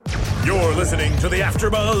You're listening to the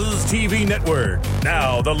AfterBuzz TV network.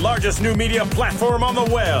 Now, the largest new media platform on the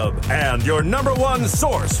web and your number one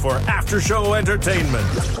source for after-show entertainment.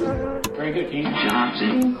 Very good, King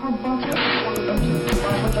Johnson. From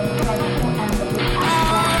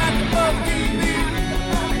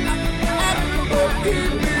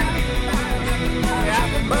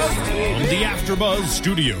the AfterBuzz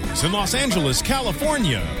Studios in Los Angeles,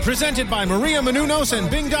 California, presented by Maria Menounos and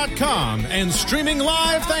Bing.com, and streaming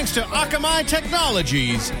live thanks to Akamai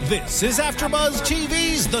Technologies, this is AfterBuzz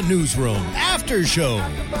TV's The Newsroom After Show.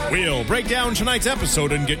 We'll break down tonight's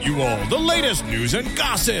episode and get you all the latest news and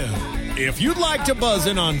gossip. If you'd like to buzz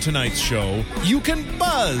in on tonight's show, you can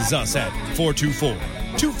buzz us at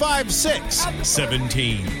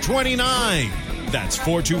 424-256-1729. That's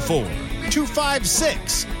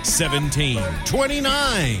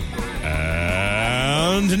 424-256-1729.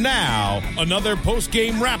 And now, another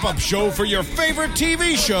post-game wrap-up show for your favorite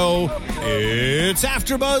TV show. It's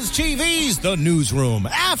AfterBuzz TV's The Newsroom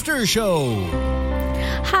After Show.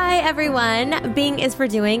 Hi, everyone. Bing is for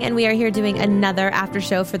doing, and we are here doing another after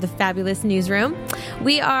show for the fabulous Newsroom.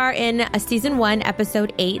 We are in Season 1,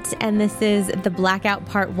 Episode 8, and this is the Blackout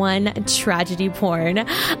Part 1 Tragedy Porn.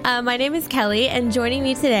 My name is Kelly, and joining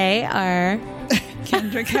me today are...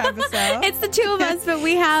 Kendra Cavazell. It's the two of us, but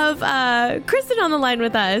we have Kristen on the line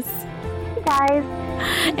with us. Hey, guys.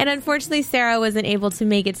 And unfortunately, Sarah wasn't able to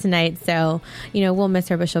make it tonight, so, we'll miss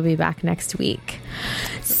her, but she'll be back next week.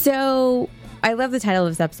 So... I love the title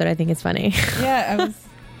of this episode. I think it's funny. Yeah, I was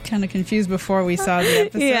kind of confused before we saw the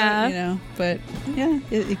episode, but yeah,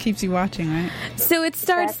 it keeps you watching, right? So it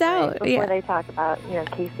starts out before they talk about,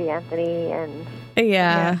 Casey Anthony and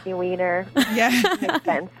Nancy Weiner. Yeah. Makes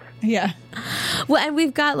sense. Yeah. Well, and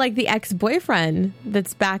we've got like the ex-boyfriend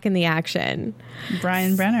that's back in the action.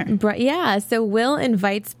 Brian Brenner. Yeah. So Will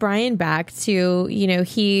invites Brian back to,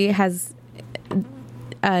 he has...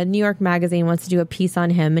 New York Magazine wants to do a piece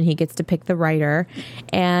on him, and he gets to pick the writer.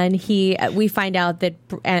 And we find out that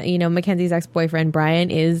Mackenzie's ex-boyfriend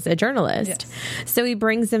Brian is a journalist. Yes. So he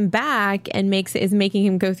brings him back and is making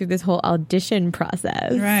him go through this whole audition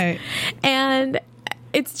process. Right. And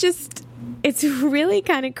it's really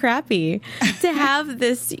kind of crappy to have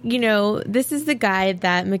this, this is the guy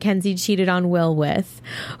that Mackenzie cheated on Will with,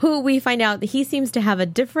 who we find out that he seems to have a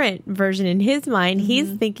different version in his mind. Mm-hmm.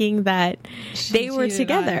 He's thinking that they were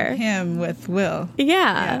together. On him with Will.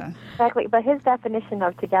 Yeah. Exactly. But his definition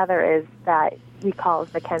of together is that he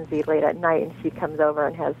calls Mackenzie late at night and she comes over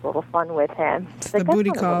and has a little fun with him. It's the booty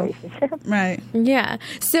call. Right. Yeah.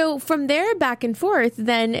 So from there back and forth,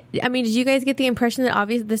 then, did you guys get the impression that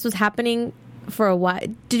obviously this was happening for a while?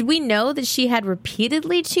 Did we know that she had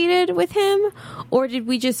repeatedly cheated with him, or did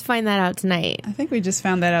we just find that out tonight? I think we just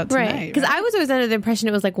found that out tonight. Right. Because I was always under the impression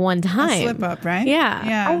it was like one time. A slip up, right? Yeah.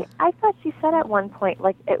 Yeah. I thought she said at one point,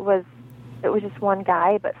 like, it was just one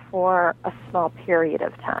guy, but for a small period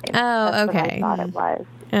of time. Oh, That's okay. what I thought it was.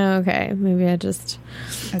 Oh, okay. Maybe I don't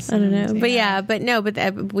know. But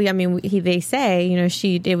they say,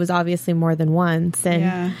 it was obviously more than once.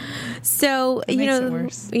 And so, it makes it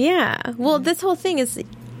worse. Yeah. Well, this whole thing is,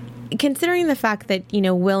 considering the fact that,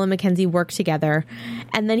 Will and Mackenzie work together,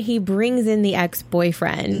 and then he brings in the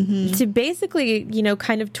ex-boyfriend to basically,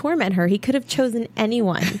 kind of torment her. He could have chosen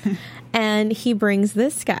anyone. And he brings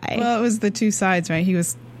this guy. Well, it was the two sides, right? He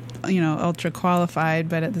was, ultra qualified,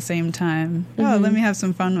 but at the same time, let me have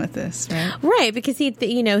some fun with this, right? Right, because he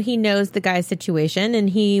knows the guy's situation, and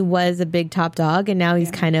he was a big top dog, and now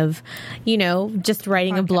he's kind of, just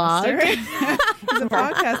writing a blog. He's a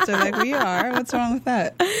podcaster like we are. What's wrong with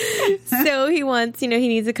that? So he wants, he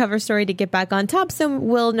needs a cover story to get back on top. So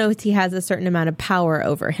Will knows he has a certain amount of power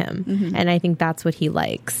over him, and I think that's what he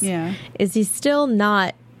likes. Yeah, is he still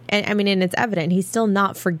not? And it's evident he's still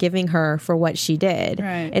not forgiving her for what she did.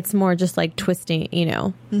 Right. It's more just like twisting,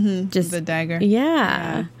 just the dagger.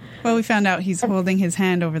 Yeah. Well, we found out he's holding his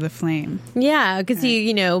hand over the flame. Yeah, because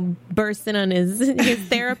he, bursts in on his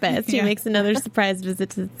therapist. He makes another surprise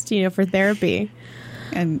visit to, for therapy.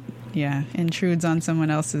 And, intrudes on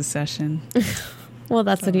someone else's session. Well,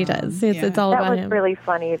 that's what he does. It's all about him. That was really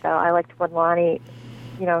funny, though. I liked when Lonnie,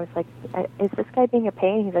 it's like, is this guy being a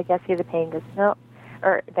pain? He's like, yes, he's a pain. He goes, no.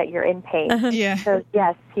 Or that you're in pain. Yeah. So,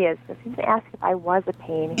 yes, he is. So he didn't ask if I was a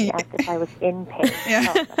pain. He asked if I was in pain.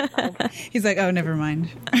 Yeah. Oh, that's fine. He's like, oh, never mind.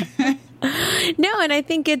 No, and I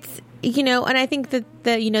think it's, and I think that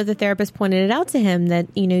the therapist pointed it out to him that,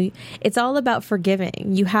 it's all about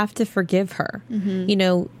forgiving. You have to forgive her.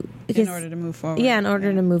 in order to move forward. Yeah, in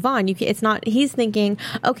order to move on. It's not, he's thinking,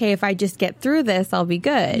 okay, if I just get through this, I'll be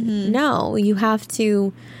good. No, you have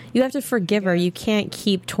to forgive her. You can't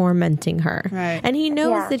keep tormenting her. Right. And he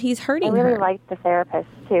knows that he's hurting her. I really liked the therapist,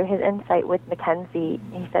 too. His insight with Mackenzie,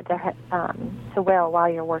 he said to Will, while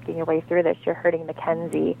you're working your way through this, you're hurting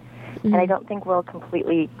Mackenzie. And I don't think Will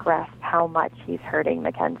completely grasps how much he's hurting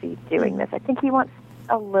Mackenzie doing this. I think he wants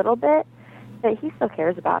a little bit, but he still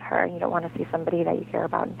cares about her. You don't want to see somebody that you care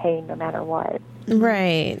about in pain no matter what.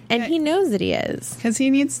 Right. And he knows that he is. Because he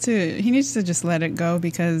needs to just let it go,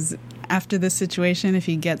 because after this situation, if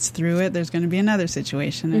he gets through it, there's going to be another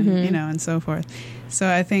situation, and and so forth. So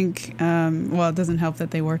I think, it doesn't help that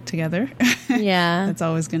they work together. Yeah. That's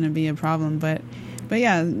always going to be a problem. But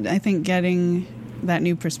yeah, I think getting that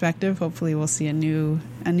new perspective, hopefully we'll see a new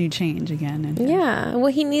change again.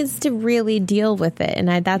 Well, he needs to really deal with it,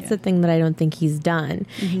 and that's the thing that I don't think he's done.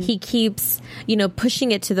 He keeps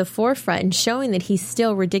pushing it to the forefront and showing that he's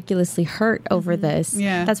still ridiculously hurt over this.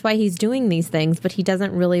 That's why he's doing these things, but he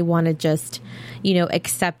doesn't really want to just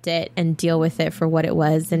accept it and deal with it for what it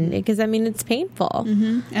was, and because it's painful.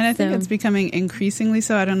 And I think it's becoming increasingly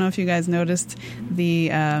so. I don't know if you guys noticed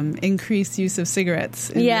the increased use of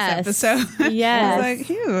cigarettes in this episode. Yes. It's like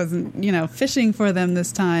he wasn't fishing for them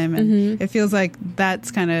this time, and it feels like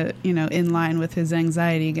that's kind of in line with his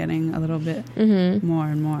anxiety getting a little bit more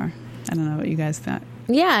and more. I don't know what you guys thought.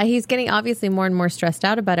 Yeah, he's getting obviously more and more stressed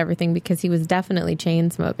out about everything because he was definitely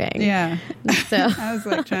chain smoking. Yeah. So I was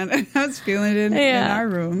like I was feeling it in our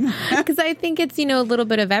room. Because I think it's, a little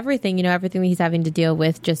bit of everything, everything that he's having to deal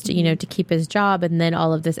with just, to keep his job, and then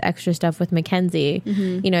all of this extra stuff with Mackenzie.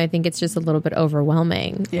 I think it's just a little bit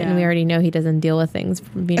overwhelming. Yeah. And we already know he doesn't deal with things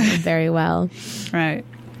very well. Right.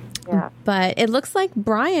 Yeah. But it looks like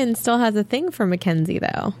Brian still has a thing for Mackenzie,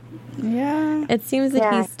 though. Yeah. It seems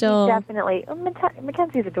that he's still... definitely.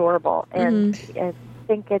 Mackenzie's adorable, and I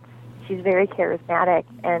think she's very charismatic,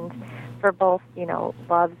 and for both,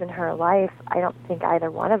 loves in her life, I don't think either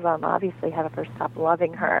one of them obviously have ever stopped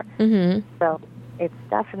loving her. So it's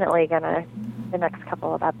definitely going to, the next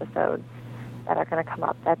couple of episodes that are going to come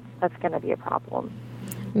up, that's going to be a problem.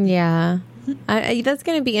 Yeah. That's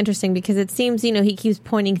going to be interesting because it seems, he keeps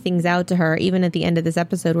pointing things out to her, even at the end of this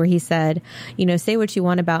episode where he said, say what you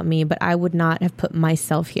want about me, but I would not have put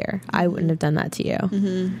myself here. I wouldn't have done that to you.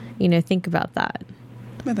 Think about that.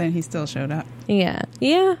 But then he still showed up. Yeah.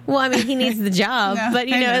 Yeah. Well, he needs the job, but,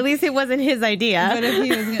 at least it wasn't his idea. But if he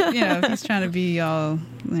was, if he's trying to be all,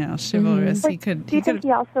 chivalrous, he could. Do you think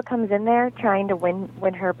he also comes in there trying to win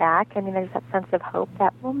her back? There's that sense of hope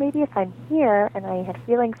that, well, maybe if I'm here and I had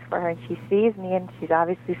feelings for her and she sees me and she's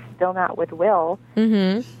obviously still not with Will,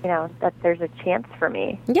 that there's a chance for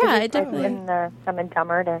me. Yeah, it definitely. In Dumb and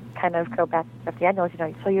Dumber, to kind of go back to the Daniels,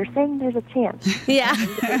 so you're saying there's a chance. Yeah.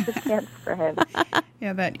 There's a chance for him.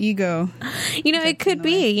 Yeah, that ego. It could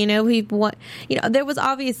be, there was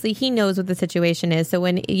obviously, he knows what the situation is. So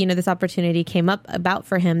when, this opportunity came up about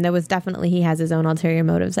for him, there was definitely, he has his own ulterior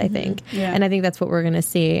motives, I think. Yeah. And I think that's what we're going to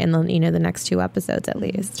see in the, the next two episodes at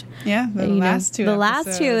least. Yeah, the last two. The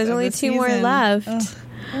last two, there's only two more left.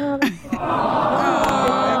 Oh, exactly.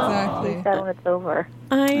 That when it's over.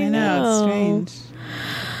 I know. It's strange.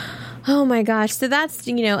 Oh my gosh. So that's,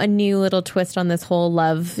 a new little twist on this whole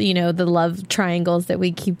love, the love triangles that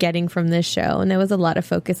we keep getting from this show. And there was a lot of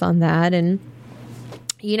focus on that. And,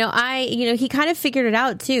 he kind of figured it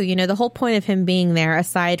out too. The whole point of him being there,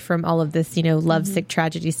 aside from all of this, lovesick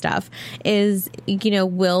tragedy stuff, is,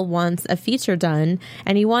 Will wants a feature done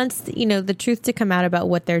and he wants, the truth to come out about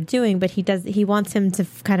what they're doing, but he wants him to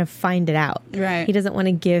kind of find it out. Right. He doesn't want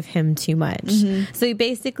to give him too much. So he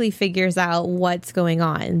basically figures out what's going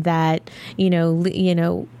on, that,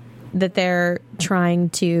 that they're trying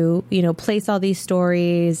to, place all these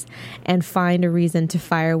stories and find a reason to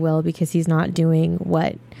fire Will because he's not doing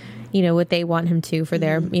what they want him to for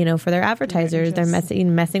their, for their advertisers. They're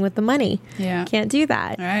messing with the money. Yeah. Can't do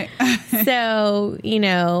that. Right. So,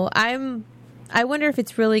 I wonder if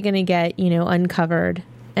it's really going to get, uncovered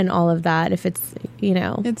and all of that, if it's,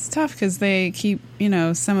 It's tough because they keep,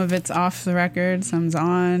 some of it's off the record, some's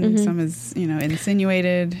on, some is,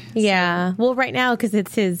 insinuated. Yeah. Well, right now, because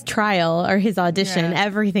it's his trial or his audition,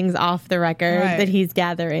 everything's off the record that he's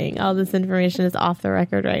gathering. All this information is off the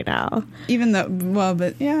record right now. Even though,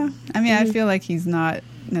 I feel like he's not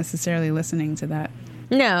necessarily listening to that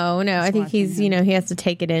No. I think he's, he has to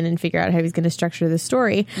take it in and figure out how he's going to structure the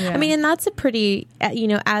story. Yeah. I mean, and that's a pretty,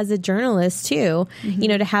 as a journalist too,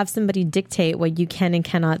 to have somebody dictate what you can and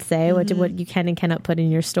cannot say, what you can and cannot put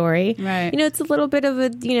in your story. Right. It's a little bit of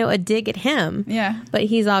a, a dig at him. Yeah. But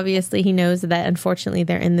he knows that unfortunately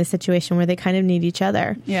they're in this situation where they kind of need each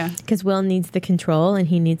other. Yeah. Because Will needs the control and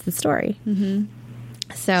he needs the story. Mm-hmm.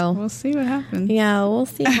 So we'll see what happens. Yeah, we'll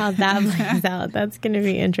see how that plays out. That's going to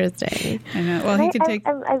be interesting. I know. Well, he could take.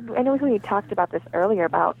 I know we talked about this earlier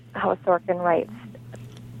about how Sorkin writes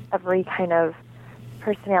every kind of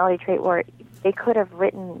personality trait where they could have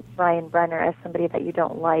written Brian Brenner as somebody that you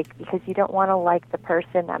don't like because you don't want to like the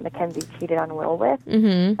person that Mackenzie cheated on Will with.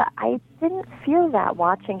 Mm-hmm. But I didn't feel that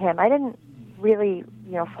watching him. I didn't really,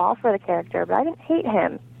 fall for the character, but I didn't hate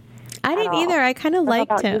him. I didn't either. I kind of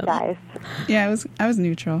liked him. You guys? Yeah, I was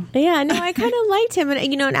neutral. Yeah, no, I kind of liked him. And,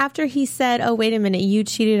 and after he said, oh, wait a minute, you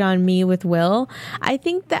cheated on me with Will, I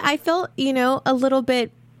think that I felt, a little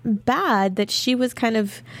bit bad that she was kind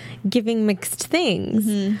of giving mixed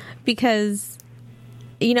things because,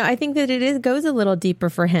 I think that goes a little deeper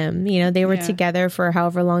for him. They were together for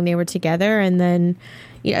however long they were together. And then,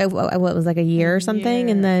 what was like a year or something.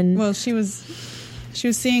 And then. Well, she was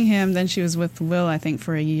seeing him, then she was with Will, I think,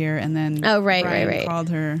 for a year, and then Brian called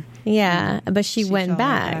her. Yeah, but she went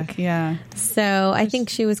back. Yeah. So I think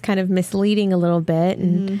she was kind of misleading a little bit,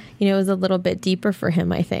 and, it was a little bit deeper for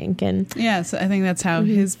him, I think. And yeah, so I think that's how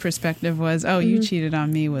his perspective was, you cheated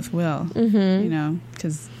on me with Will,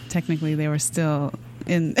 because technically they were still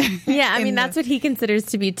in... Yeah, I mean, that's what he considers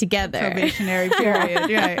to be together. Probationary period,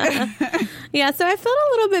 right. Yeah, so I felt a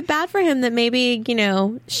little bit bad for him that maybe,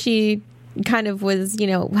 she... kind of was,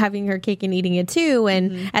 having her cake and eating it too,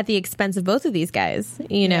 and at the expense of both of these guys,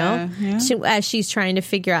 as she's trying to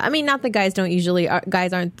figure out. I mean, not that guys aren't,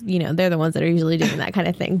 they're the ones that are usually doing that kind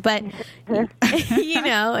of thing, but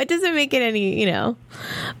it doesn't make it any,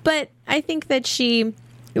 but I think that she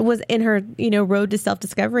was in her, road to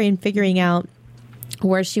self-discovery and figuring out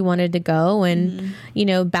where she wanted to go and,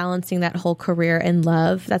 balancing that whole career and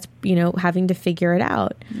love. That's, having to figure it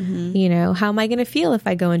out. How am I going to feel if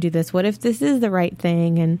I go and do this? What if this is the right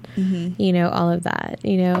thing? And, all of that,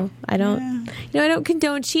 I don't, I don't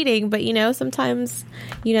condone cheating, but, sometimes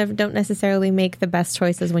you don't necessarily make the best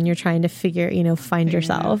choices when you're trying to find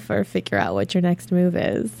yourself or figure out what your next move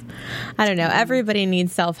is. I don't know. Everybody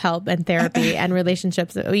needs self-help and therapy and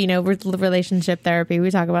relationships, relationship therapy. We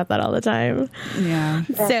talk about that all the time. Yeah.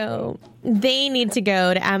 So they need to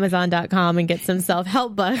go to Amazon.com and get some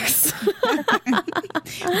self-help books.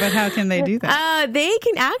 But how can they do that? They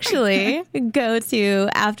can actually go to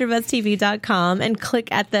AfterBuzzTV.com and click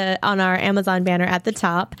on our Amazon banner at the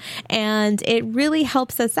top, and it really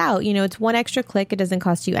helps us out. It's one extra click. It doesn't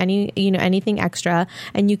cost you anything extra,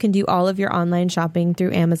 and you can do all of your online shopping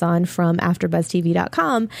through Amazon from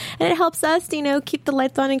AfterBuzzTV.com, and it helps us, keep the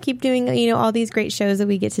lights on and keep doing, all these great shows that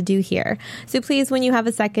we get to do here. So please, when you have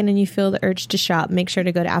a second and you feel the urge to shop, make sure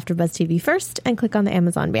to go to AfterBuzz TV first and click on the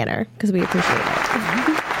Amazon banner because we appreciate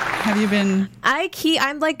it. Have you been?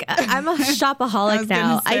 I'm a shopaholic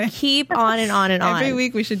now. I keep on and on and on. Every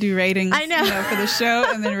week we should do ratings. I know. For the show,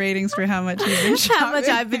 and then ratings for how much you've been shopping. How much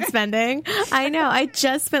I've been spending. I know. I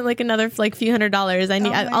just spent another few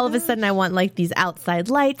 $100s. All of a sudden I want these outside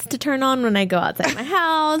lights to turn on when I go outside my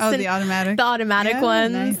house. Oh, the automatic. The automatic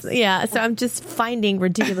ones. Nice. Yeah. So I'm just finding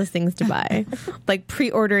ridiculous things to buy, like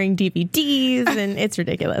pre-ordering DVDs, and it's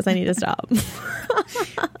ridiculous. I need to stop.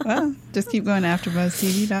 Well, just keep going to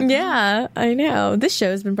AfterBuzzTV.com. Yeah, I know. This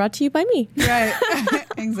show has been brought to you by me. Right.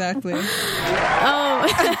 Exactly.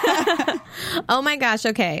 Oh my gosh.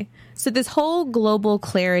 Okay. So this whole global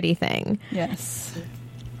clarity thing. Yes.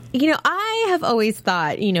 I have always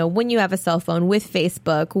thought, when you have a cell phone with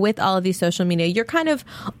Facebook, with all of these social media, you're kind of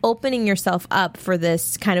opening yourself up for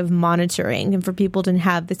this kind of monitoring and for people to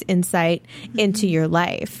have this insight into your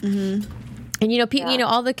life. Mm-hmm. And,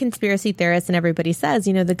 all the conspiracy theorists and everybody says,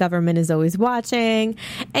 the government is always watching.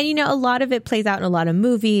 And, a lot of it plays out in a lot of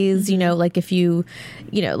movies, like if you,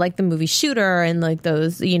 like the movie Shooter and like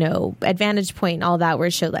those, Advantage Point and all that, where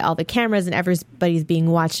it showed all the cameras and everybody's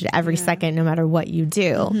being watched at every second, no matter what you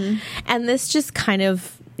do. Mm-hmm. And this just kind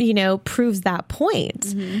of, proves that point.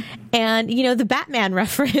 Mm-hmm. And, the Batman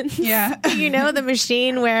reference, the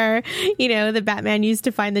machine where, the Batman used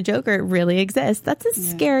to find the Joker, it really exists. That's a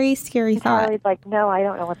scary, scary thought. Charlie's like, no, I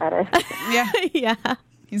don't know what that is. Yeah.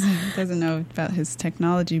 He doesn't know about his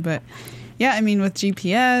technology, but yeah, I mean, with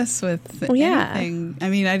GPS, with anything. I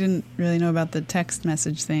mean, I didn't really know about the text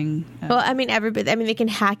message thing. Well, I mean, they can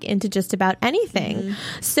hack into just about anything.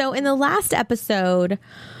 Mm-hmm. So in the last episode,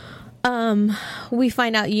 we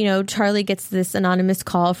find out, Charlie gets this anonymous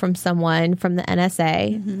call from someone from the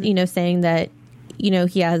NSA, saying that,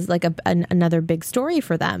 he has like another big story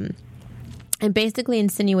for them. And basically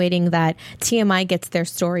insinuating that TMI gets their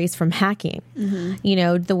stories from hacking,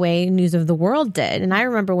 the way News of the World did. And I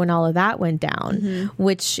remember when all of that went down,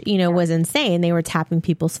 which, was insane. They were tapping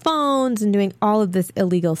people's phones and doing all of this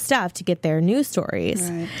illegal stuff to get their news stories.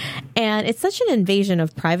 Right. And it's such an invasion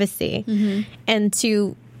of privacy. And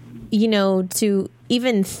to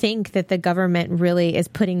even think that the government really is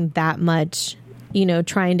putting that much,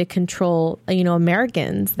 trying to control,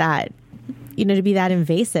 Americans, that to be that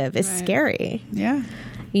invasive is scary. Yeah.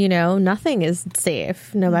 Nothing is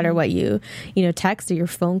safe, no matter what you text or your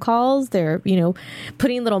phone calls. They're,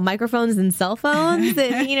 putting little microphones in cell phones.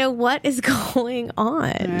 And, what is going on?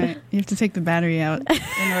 Right. You have to take the battery out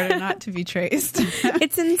in order not to be traced.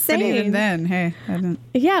 It's insane. But even then, hey,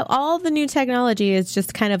 yeah, all the new technology is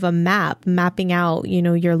just kind of a mapping out,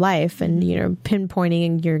 your life and,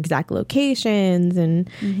 pinpointing your exact locations and,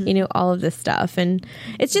 all of this stuff. And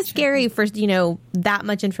it's just scary for, that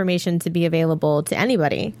much information to be available to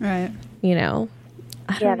anybody. Right.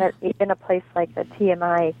 That even a place like the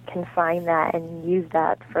TMI can find that and use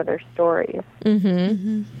that for their stories.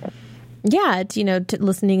 Yeah, it's,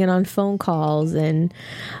 listening in on phone calls, and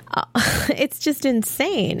it's just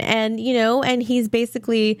insane. And, and he's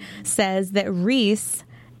basically says that Reese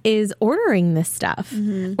is ordering this stuff,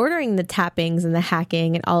 ordering the tappings and the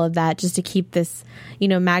hacking and all of that just to keep this,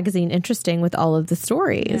 magazine interesting with all of the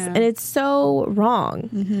stories. Yeah. And it's so wrong.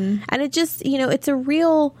 And it just, it's a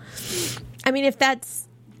real, if that's,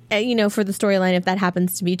 for the storyline, if that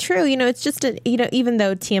happens to be true, it's just, even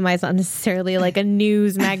though TMI is not necessarily like a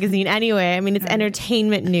news magazine anyway, it's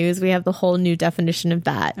entertainment news. We have the whole new definition of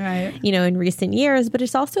that, in recent years, but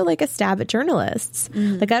it's also like a stab at journalists.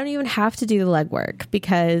 Like, I don't even have to do the legwork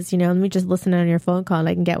because, let me just listen on your phone call and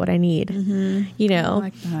I can get what I need, I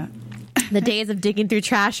like that. The days of digging through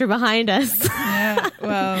trash are behind us. Yeah,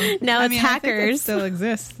 well, now it's hackers. I think it still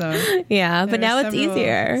exists, though. Yeah, but now it's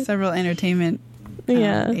easier. Several entertainment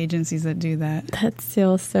agencies that do that. That's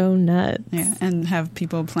still so nuts. Yeah, and have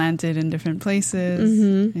people planted in different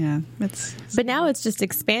places. Yeah, but now it's just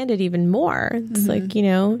expanded even more. It's like,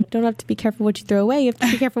 don't have to be careful what you throw away. You have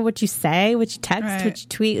to be careful what you say, what you text, what you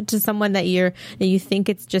tweet to someone that you think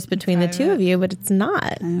it's just between the two of you, but it's not.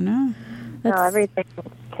 I don't know. No, everything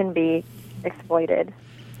can be exploited.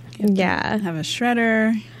 Yeah. Have a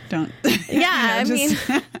shredder. Don't. Yeah,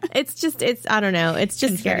 it's I don't know. It's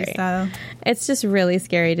just scary. Style. It's just really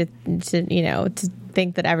scary to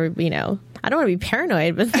think that I don't want to be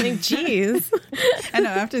paranoid, but think, geez. I know,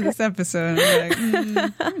 after this episode, I'm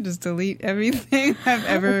like, I'm just delete everything I've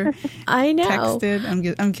ever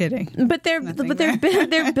texted. I'm kidding. But they're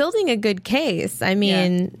building a good case.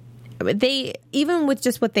 They, even with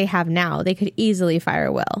just what they have now, they could easily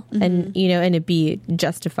fire Will and it be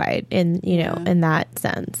justified in that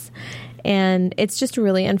sense. And it's just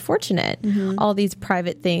really unfortunate, all these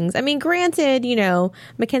private things. Granted,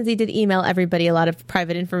 Mackenzie did email everybody a lot of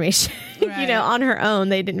private information, on her own.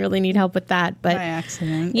 They didn't really need help with that. But, by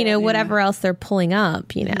accident. Whatever else they're pulling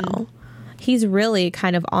up, he's really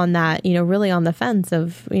kind of on that, really on the fence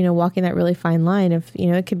of, walking that really fine line of,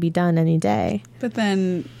 it could be done any day. But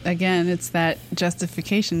then, again, it's that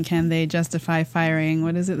justification. Can they justify firing,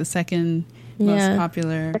 what is it, the second most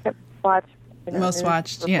popular? Most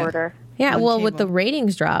watched reporter. Yeah, well, with the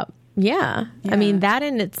ratings drop. Yeah. That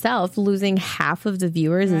in itself, losing half of the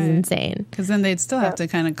viewers is insane. Because then they'd still have to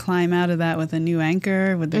kind of climb out of that with a new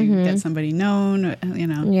anchor. Would they get somebody known?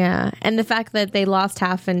 Yeah. And the fact that they lost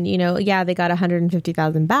half and, they got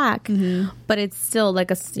 150,000 back, but it's still like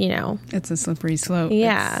it's a slippery slope.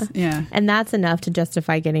 Yeah. And that's enough to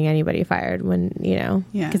justify getting anybody fired when,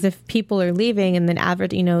 because if people are leaving and then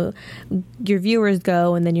your viewers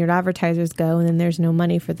go and then your advertisers go and then there's no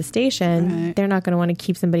money for the station, they're not going to want to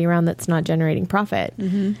keep somebody around that's not generating profit,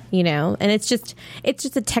 and it's just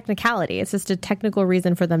a technicality. It's just a technical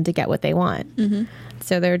reason for them to get what they want.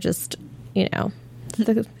 So they're just,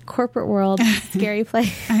 the corporate world, scary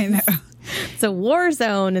place. I know. It's a war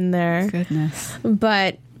zone in there. Goodness.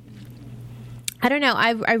 But I don't know.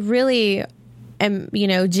 I really am,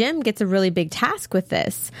 Jim gets a really big task with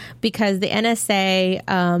this because the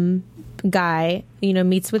NSA, guy,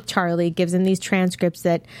 meets with Charlie, gives him these transcripts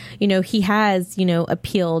that, he has,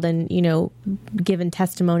 appealed and, given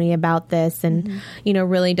testimony about this and,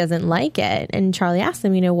 really doesn't like it. And Charlie asks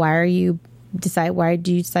him, why do you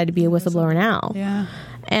decide to be a whistleblower now? Yeah.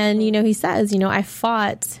 And, he says, I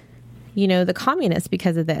fought, the communists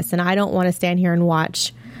because of this. And I don't want to stand here and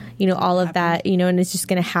watch, all of that, and it's just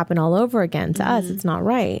going to happen all over again to us. It's not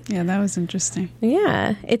right. Yeah, that was interesting.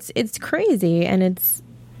 Yeah, it's crazy, and it's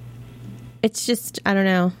just, I don't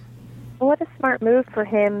know. Well, what a smart move for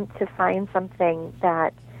him to find something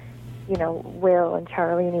that, Will and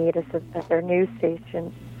Charlie need is that their news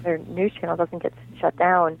station, their news channel doesn't get shut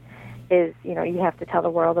down. Is, you have to tell the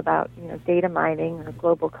world about, data mining or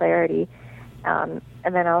global clarity, and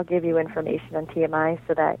then I'll give you information on TMI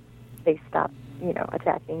so that they stop,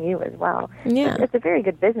 attacking you as well. Yeah. It's a very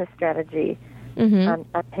good business strategy on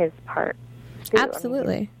his part, too.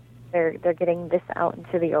 Absolutely. I mean, they're getting this out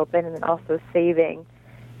into the open and then also saving,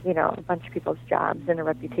 a bunch of people's jobs and a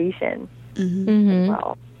reputation as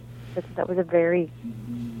well. That was a very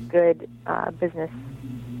good business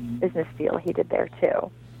deal he did there,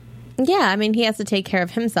 too. Yeah, I mean, he has to take care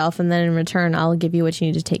of himself, and then in return, I'll give you what you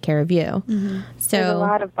need to take care of you. So there's a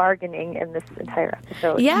lot of bargaining in this entire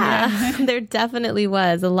episode. Yeah, there definitely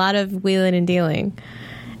was a lot of wheeling and dealing.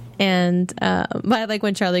 And but I like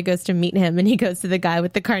when Charlie goes to meet him, and he goes to the guy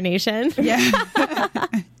with the carnation. Yeah.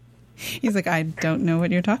 He's like, I don't know what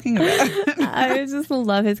you're talking about. I just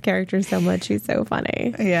love his character so much. He's so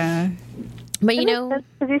funny. Yeah. But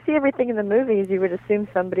because you see everything in the movies, you would assume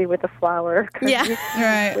somebody with a flower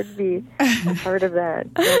right. would be a part of that.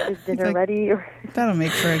 Is dinner ready? That'll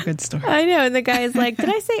make for a good story. I know. And the guy is like, did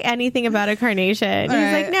I say anything about a carnation?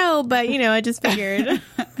 He's like, no, but, I just figured.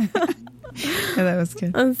 Yeah, that was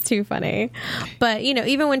good. That's too funny. But,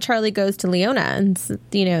 even when Charlie goes to Leona and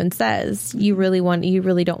says, you really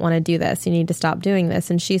don't want to do this. You need to stop doing this.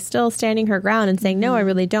 And she's still standing her ground and saying, no, I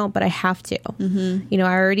really don't, but I have to. I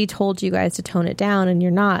already told you guys to tone it down and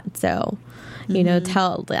you're not. So,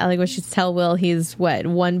 tell Will he's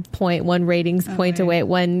one ratings point away,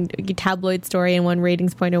 one tabloid story and one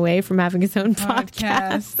ratings point away from having his own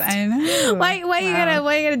podcast. I know. Why you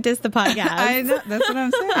gonna diss the podcast? I know. That's what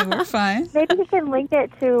I'm saying. We're fine. Maybe we can link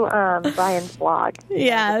it to Brian's blog.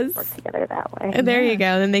 Yes. Work together that way. There you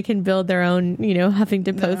go. Then they can build their own,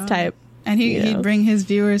 Huffington Post type. And he'd bring his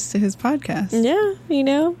viewers to his podcast. Yeah,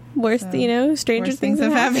 stranger things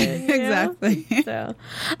have happened. Exactly. So,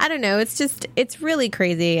 I don't know. It's really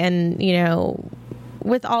crazy. And,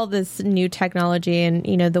 with all this new technology and,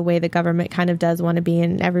 the way the government kind of does want to be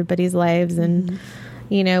in everybody's lives and,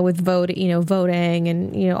 with voting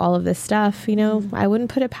and, all of this stuff, I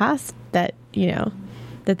wouldn't put it past that,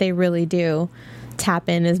 that they really do tap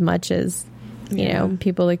in as much as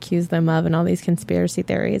people accuse them of and all these conspiracy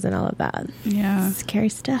theories and all of that. Yeah. Scary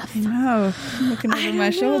stuff. I know. I'm looking over my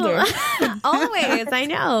shoulder. Always. I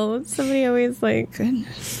know. Somebody always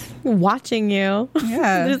Goodness. watching you.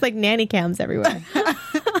 Yeah. There's like nanny cams everywhere.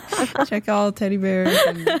 Check all teddy bears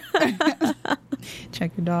and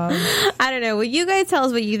check your dog. I don't know. Will you guys tell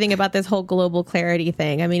us what you think about this whole global clarity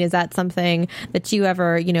thing? I mean, is that something that you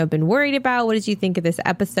ever, been worried about? What did you think of this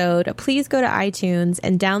episode? Please go to iTunes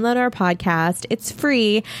and download our podcast. It's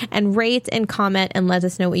free, and rate and comment and let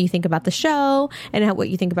us know what you think about the show and what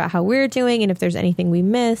you think about how we're doing and if there's anything we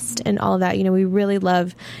missed and all of that. We really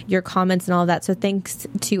love your comments and all of that. So thanks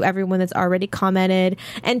to everyone that's already commented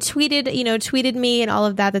and tweeted me and all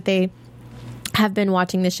of that they have been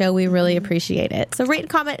watching the show. We really appreciate it. So rate and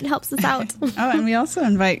comment. It helps us out. And we also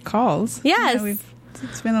invite calls. Yes.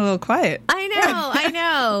 It's been a little quiet. I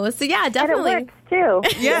know. So yeah, definitely. And it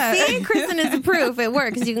works too. Yeah. See, Kristen is the proof. It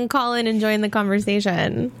works. You can call in and join the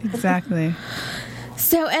conversation. Exactly.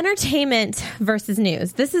 So entertainment versus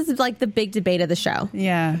news. This is like the big debate of the show.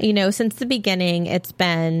 Yeah. Since the beginning, it's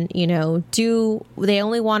been, do they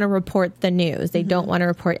only want to report the news? They don't want to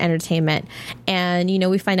report entertainment. And,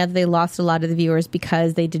 we find out that they lost a lot of the viewers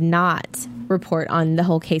because they did not report on the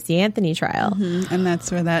whole Casey Anthony trial. And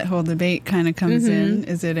that's where that whole debate kind of comes in.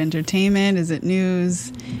 Is it entertainment? Is it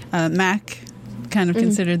news? Mac kind of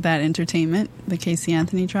considered that entertainment, the Casey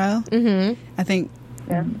Anthony trial. I think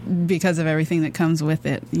because of everything that comes with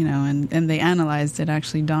it, and they analyzed it.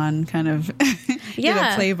 Actually, Dawn kind of did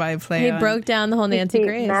a play-by-play. He broke down the whole Nancy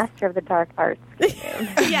Grace. Master of the Dark Arts.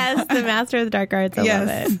 Yes, the Master of the Dark Arts. I love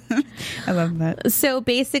it. I love that. So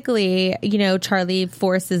basically, Charlie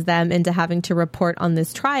forces them into having to report on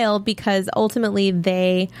this trial because ultimately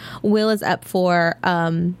Will is up for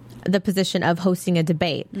the position of hosting a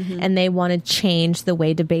debate, and they want to change the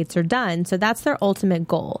way debates are done. So that's their ultimate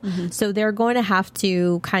goal. So they're going to have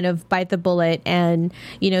to kind of bite the bullet and,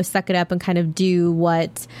 suck it up and kind of do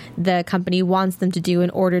what the company wants them to do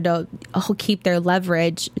in order to keep their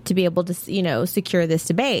leverage to be able to, secure this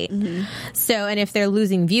debate. So, and if they're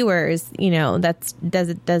losing viewers, it's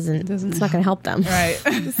not going to help them. Right.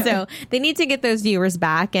 So they need to get those viewers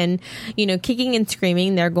back, and, kicking and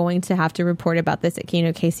screaming, they're going to have to report about this,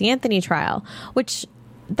 Casey Anthony trial, which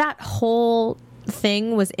that whole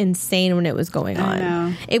thing was insane when it was going on. I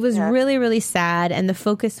know. It was really, really sad, and the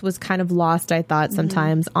focus was kind of lost, I thought,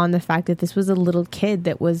 sometimes on the fact that this was a little kid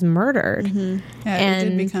that was murdered. Yeah, and it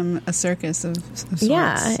did become a circus of sorts.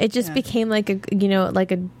 Yeah, it just became like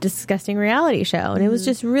a disgusting reality show, and it was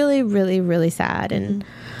just really, really, really sad. And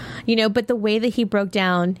but the way that he broke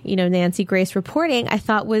down, Nancy Grace reporting, I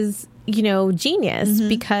thought was genius,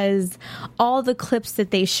 because all the clips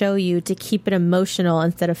that they show you to keep it emotional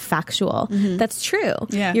instead of factual, that's true.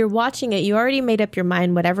 Yeah. You're watching it, you already made up your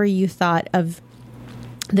mind whatever you thought of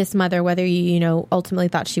this mother, whether you ultimately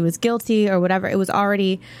thought she was guilty or whatever. It was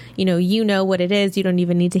already, what it is. You don't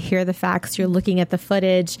even need to hear the facts. You're looking at the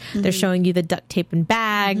footage. They're showing you the duct tape and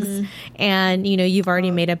bags, and you've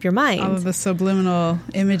already made up your mind. All of the subliminal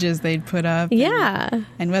images they'd put up.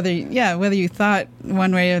 And whether you thought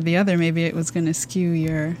one way or the other, maybe it was going to skew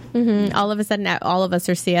your. All of a sudden, all of us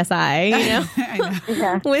are CSI, I know.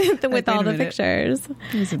 with all the pictures.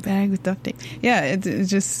 There's a bag with duct tape. Yeah, it's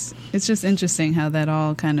just interesting how that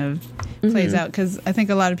all kind of plays out, because I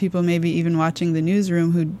think a lot of people, maybe even watching the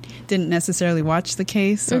Newsroom, who didn't necessarily watch the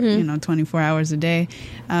case or 24 hours a day,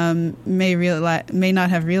 may not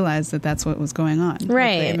have realized that that's what was going on,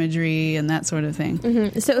 right? With the imagery and that sort of thing.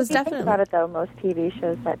 So it was definitely. Think about it, though, most TV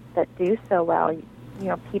shows that do so well,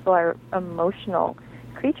 people are emotional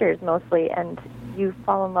creatures mostly, and you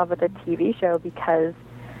fall in love with a TV show because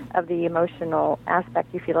of the emotional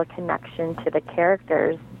aspect. You feel a connection to the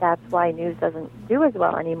characters. That's why news doesn't do as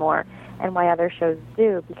well anymore, and why other shows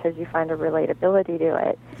do, because you find a relatability to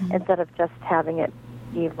it instead of just having it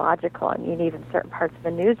be logical. I mean, even certain parts of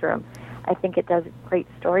the Newsroom, I think it does great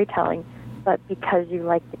storytelling, but because you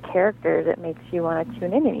like the characters, it makes you want to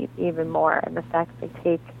tune in even more. And the fact that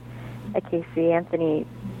they take a Casey Anthony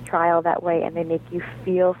trial that way, and they make you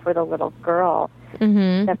feel for the little girl. That's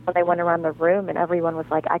when they went around the room, and everyone was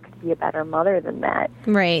like, I could be a better mother than that.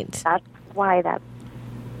 Right. That's why that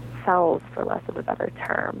sells, for less of a better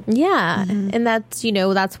term. Yeah. And that's,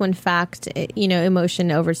 that's when fact,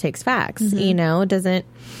 emotion overtakes facts. It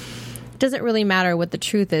doesn't really matter what the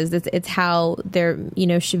truth is. It's how they're,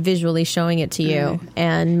 visually showing it to you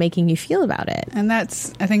and making you feel about it. And I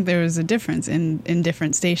think there was a difference in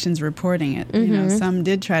different stations reporting it. Some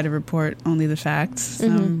did try to report only the facts.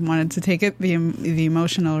 Some wanted to take it the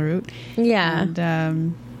emotional route. Yeah.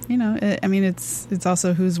 And, it's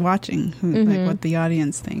also who's watching, like what the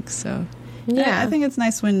audience thinks. So I think it's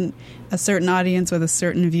nice when a certain audience with a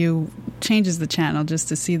certain view changes the channel just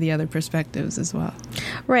to see the other perspectives as well.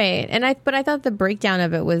 Right. But I thought the breakdown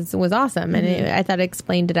of it was awesome. And I thought it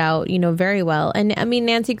explained it out, very well. And I mean,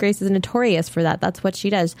 Nancy Grace is notorious for that. That's what she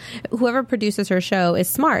does. Whoever produces her show is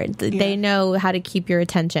smart. Yeah. They know how to keep your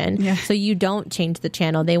attention. Yeah. So you don't change the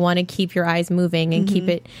channel. They want to keep your eyes moving and keep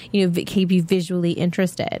it, keep you visually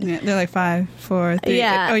interested. Yeah. They're like 5, 4, 3.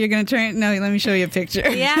 Yeah. Oh, you're going to turn? No, let me show you a picture.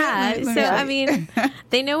 Yeah. I mean,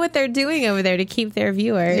 they know what they're doing over there to keep their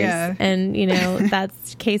viewers. Yeah. And,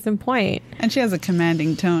 that's case in point. And she has a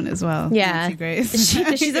commanding tone as well. Yeah. Nancy Grace.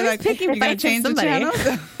 She's always picking fights with somebody.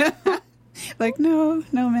 Like, no,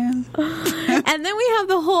 man. And then we have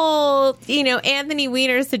the whole, Anthony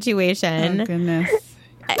Weiner situation. Oh, goodness.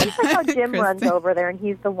 It's like how Jim runs over there and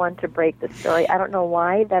he's the one to break the story. I don't know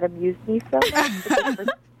why that amused me so much. For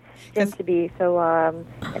Jim to be so,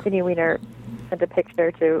 Anthony Weiner sent a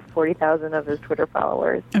picture to 40,000 of his Twitter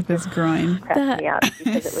followers. Of his groin. Cracked me up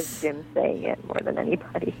because it was Jim saying it more than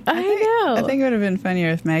anybody. I know. I think it would have been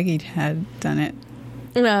funnier if Maggie had done it.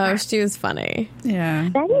 No, she was funny. Yeah.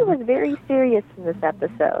 Maggie was very serious in this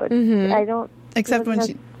episode. I don't... Except when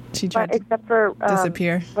she tried to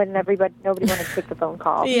disappear. When nobody wanted to take the phone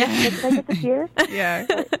call. Yeah. Did I disappear? Yeah.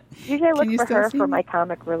 Usually I look for her for my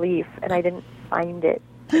comic relief, and I didn't find it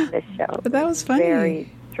in this show. But that was funny.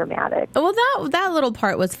 Very dramatic. Well, that little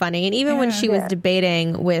part was funny, and even when she was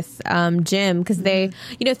debating with Jim, because they,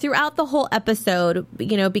 throughout the whole episode,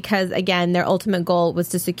 because again, their ultimate goal was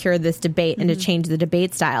to secure this debate and to change the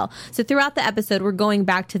debate style. So throughout the episode, we're going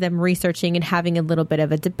back to them researching and having a little bit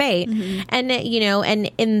of a debate, and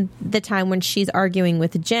and in the time when she's arguing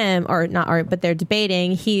with Jim, or not, but they're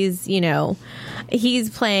debating, he's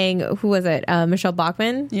playing, who was it, Michelle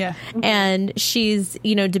Bachmann, and she's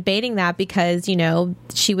debating that because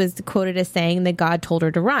she was quoted as saying that God told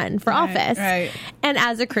her to run for office. Right. And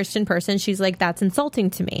as a Christian person, she's like, that's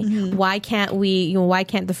insulting to me. Why can't why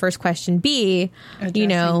can't the first question be,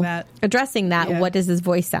 addressing that? Yeah. What does his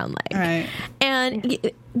voice sound like? Right.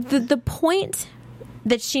 And the point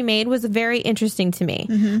that she made was very interesting to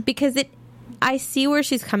me because I see where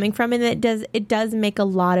she's coming from, and it does make a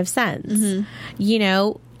lot of sense. You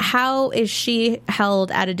know, how is she held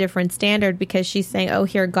at a different standard because she's saying, oh,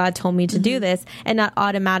 here, God told me to do this, and not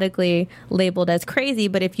automatically labeled as crazy,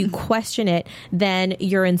 but if you question it, then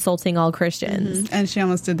you're insulting all Christians. And she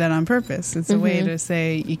almost did that on purpose. It's a way to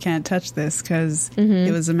say, you can't touch this because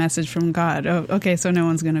it was a message from God. Oh, okay, so no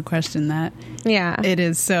one's going to question that. Yeah. It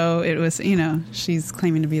is so, it was, you know, she's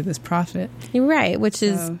claiming to be this prophet. Right, which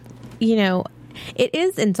is, you know, it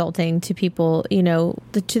is insulting to people, you know,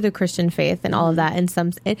 to the Christian faith and all of that.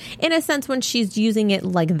 In a sense, when she's using it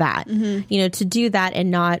like that, you know, to do that and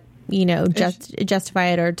not, you know, justify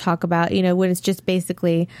it or talk about, you know, when it's just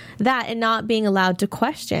basically that and not being allowed to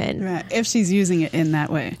question. Right. If she's using it in that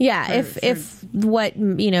way. Yeah. If what,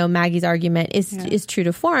 you know, Maggie's argument is true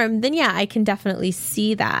to form, then yeah, I can definitely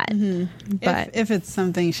see that. But if it's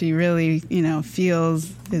something she really, you know, feels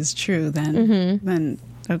is true, then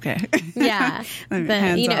okay. Yeah.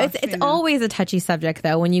 Then, you know, it's always a touchy subject,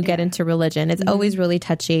 though, when you get into religion. It's always really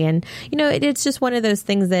touchy. And, you know, it's just one of those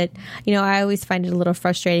things that, you know, I always find it a little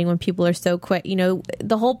frustrating when people are so quick. You know,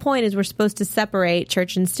 the whole point is we're supposed to separate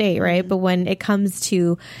church and state, right? But when it comes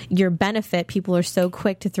to your benefit, people are so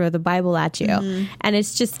quick to throw the Bible at you. And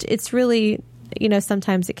it's really... You know,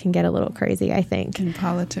 sometimes it can get a little crazy, I think. In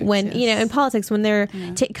politics. When, you know, in politics, when they're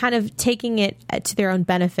kind of taking it to their own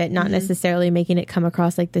benefit, not necessarily making it come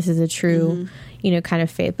across like this is a true, you know, kind of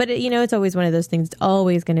faith. But, you know, it's always one of those things. It's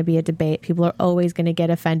always going to be a debate. People are always going to get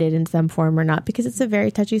offended in some form or not because it's a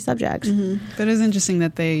very touchy subject. But it's interesting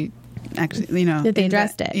that they actually, you know, that they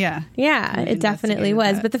addressed it. Yeah. It definitely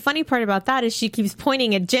was. That. But the funny part about that is she keeps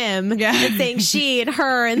pointing at Jim and saying she and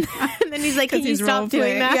her. And then he's like, can you stop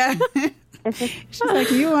doing that? Yeah. She's like,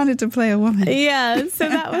 you wanted to play a woman. Yeah, so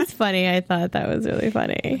that was funny. I thought that was really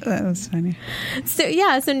funny. That was funny.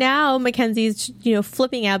 So now Mackenzie's, you know,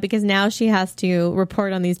 flipping out because now she has to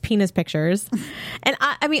report on these penis pictures. And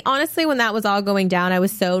I mean, honestly, when that was all going down, I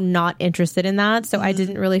was so not interested in that. So I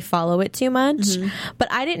didn't really follow it too much.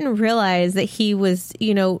 But I didn't realize that he was,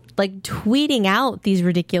 you know, like tweeting out these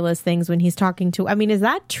ridiculous things when he's talking to, I mean, is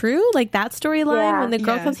that true? Like that storyline when the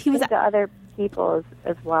girl comes, he was to other people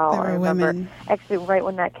as well. I remember women. Actually right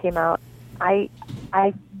when that came out, I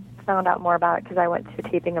found out more about it because I went to a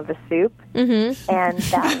taping of The Soup, and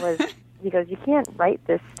that was, he goes, you can't write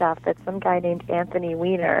this stuff that some guy named Anthony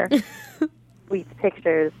Weiner tweets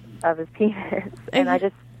pictures of his penis. And I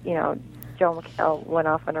just, you know, Joe McHale went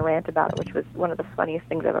off on a rant about it, which was one of the funniest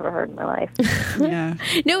things I've ever heard in my life. Yeah.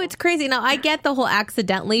 No, it's crazy. Now, I get the whole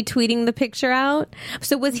accidentally tweeting the picture out.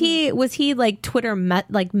 So was he like Twitter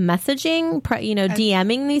messaging, you know,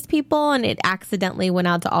 DMing these people, and it accidentally went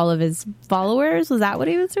out to all of his followers? Was that what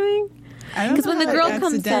he was doing? Because when the girl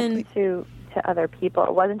comes in to other people,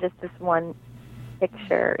 it wasn't just this one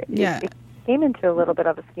picture. It came into a little bit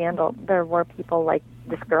of a scandal. There were people like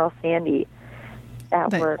this girl Sandy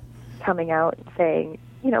that were coming out and saying,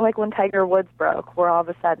 you know, like when Tiger Woods broke, where all of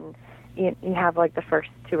a sudden you have like the first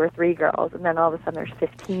 2 or 3 girls, and then all of a sudden there's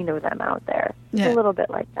 15 of them out there. It's a little bit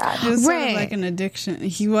like that. It was sort of like an addiction.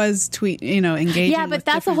 He was engaging. Yeah, but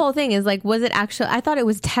that's the whole thing. Is like, was it actually? I thought it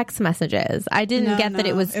was text messages. I didn't get that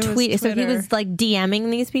it was tweet. So he was like DMing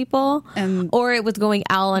these people, or it was going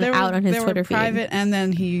out on his Twitter feed. Private, and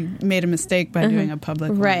then he made a mistake by doing a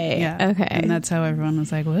public one. Right. Yeah. Okay. And that's how everyone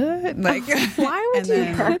was like, "What? Like, why would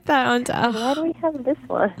you put that on? Why do we have this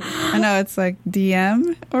one?" I know it's like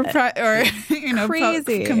DM or you know,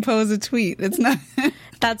 crazy. Compose a tweet. It's not.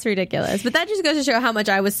 That's ridiculous. But that just goes to show how much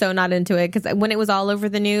I was so not into it, because when it was all over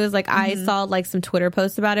the news, like I saw like some Twitter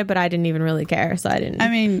posts about it, but I didn't even really care, so I didn't. I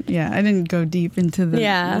mean, I didn't go deep into the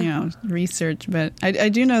you know, research, but I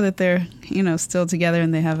do know that they're, you know, still together,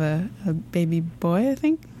 and they have a baby boy, I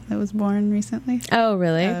think, that was born recently. Oh,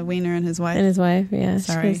 really? Weiner and his wife. Yeah.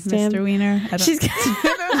 Sorry, Mr. Weiner. I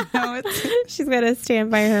don't know. She's got to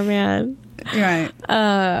stand by her man. Right.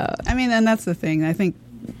 I mean, and that's the thing. I think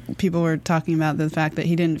people were talking about the fact that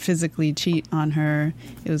he didn't physically cheat on her.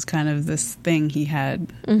 It was kind of this thing he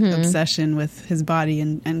had, obsession with his body,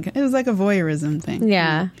 and it was like a voyeurism thing.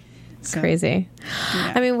 Yeah. So, crazy.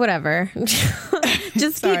 Yeah. I mean, whatever.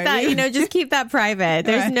 Just keep that, you know, just keep that private.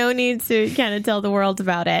 There's no need to kind of tell the world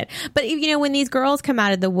about it. But, you know, when these girls come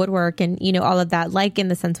out of the woodwork and, you know, all of that, like in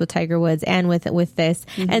the sense with Tiger Woods and with this,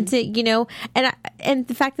 and to, you know, and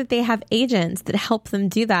the fact that they have agents that help them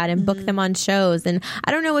do that and book them on shows. And I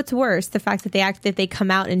don't know what's worse, the fact that they come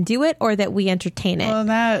out and do it, or that we entertain it. Well,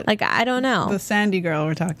 that, I don't know. The Sandy girl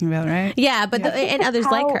we're talking about, right? Yeah, but and others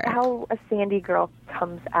like her. How a Sandy girl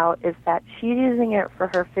comes out is that she's using it for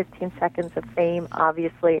her 15 seconds of fame,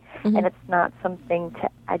 obviously, and it's not something to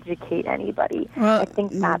educate anybody. Well, I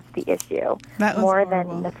think that's the issue, that was more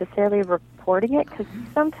horrible. than necessarily reporting it, because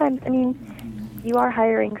sometimes, I mean, you are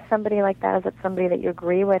hiring somebody like that as somebody that you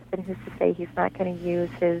agree with, and who's to say he's not going to use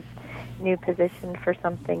his new position for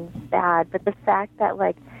something bad. But the fact that,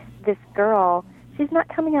 like, this girl, she's not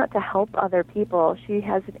coming out to help other people. She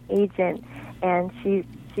has an agent, and she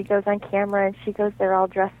goes on camera, and she goes there all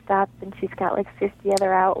dressed up, and she's got like 50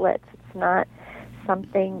 other outlets. It's not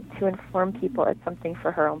something to inform people. It's something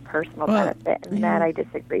for her own personal benefit, and that I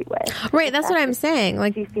disagree with. Right, that's what I'm saying.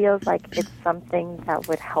 Like, she feels like it's something that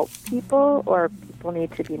would help people, or people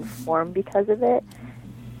need to be informed because of it.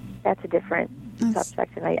 That's a different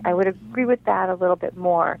subject, and I would agree with that a little bit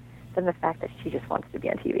more than the fact that she just wants to be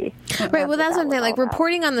on TV. Right, well, that's what I'm saying. Like,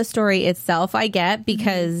 reporting on the story itself, I get,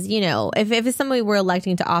 because, you know, if it's somebody we're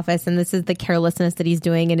electing to office and this is the carelessness that he's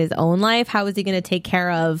doing in his own life, how is he going to take care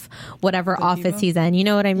of whatever office he's in? You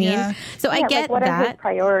know what I mean? Yeah. So I get what that. Are his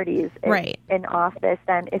priorities in office?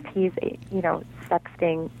 And if he's, you know,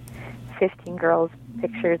 sexting 15 girls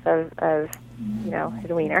pictures of you know,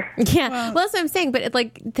 his wiener. Yeah, well, that's what I'm saying. But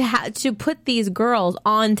like to put these girls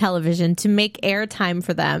on television, to make airtime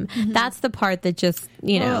for them, that's the part that just,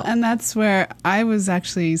 you know. And that's where I was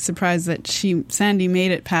actually surprised that Sandy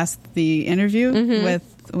made it past the interview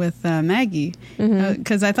with Maggie,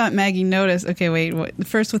 because I thought Maggie noticed. Okay, wait.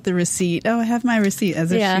 First with the receipt. Oh, I have my receipt,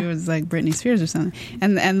 as if she was like Britney Spears or something.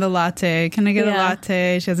 And the latte. Can I get a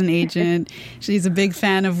latte? She has an agent. She's a big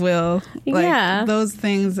fan of Will. Like, those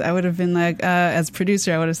things, I would have been like, as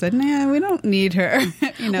producer, I would have said, nah, we don't need her.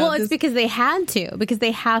 You know, well, it's because they had to, because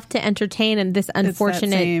they have to entertain, and this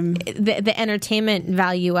unfortunate the entertainment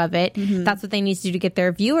value of it. That's what they need to do to get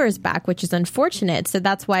their viewers back, which is unfortunate. So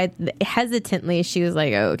that's why hesitantly she was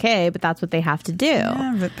like, okay, but that's what they have to do.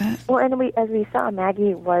 Yeah, but well, and as we saw,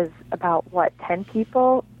 Maggie was about 10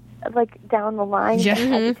 people like down the line that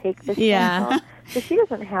had to take this phone call. So she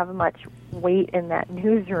doesn't have much weight in that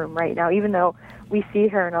newsroom right now, even though we see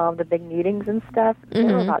her in all of the big meetings and stuff.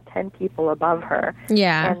 There are about 10 people above her.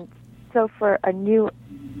 Yeah. And so for a new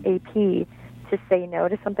AP to say no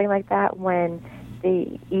to something like that, when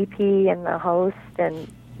the EP and the host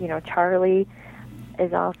and, you know, Charlie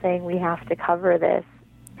is all saying we have to cover this,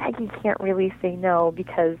 Maggie can't really say no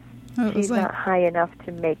because she's not high enough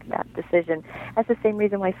to make that decision. That's the same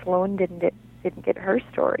reason why Sloan didn't get her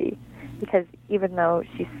story, because even though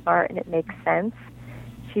she's smart and it makes sense,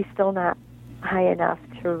 she's still not high enough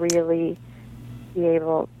to really be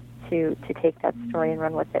able to take that story and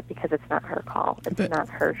run with it, because it's not her call. It's not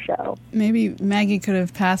her show. Maybe Maggie could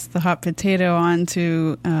have passed the hot potato on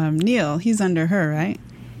to Neil. He's under her, right?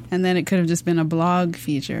 And then it could have just been a blog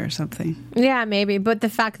feature or something. Yeah, maybe. But the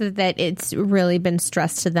fact that it's really been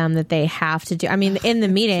stressed to them that they have to do. I mean, in the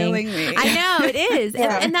meeting. Killing me. I know, it is.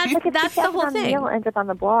 And that's the whole thing. Neil ends up on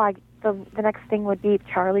the blog. The next thing would be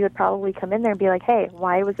Charlie would probably come in there and be like, hey,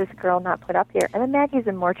 why was this girl not put up here? And then Maggie's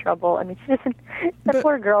in more trouble. I mean, she doesn't, the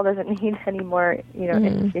poor girl doesn't need any more, you know,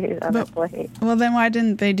 issues on her plate. Well, then why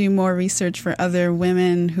didn't they do more research for other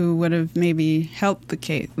women who would have maybe helped the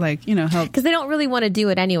case, like, you know, help? Because they don't really want to do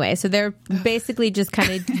it anyway. So they're basically just kind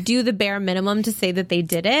of do the bare minimum to say that they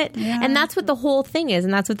did it. Yeah. And that's what the whole thing is.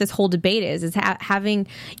 And that's what this whole debate is having,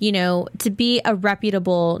 you know, to be a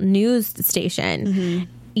reputable news station.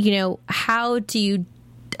 You know,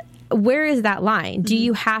 where is that line? Do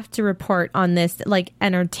you have to report on this, like,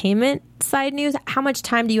 entertainment side news? How much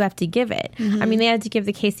time do you have to give it? I mean, they had to give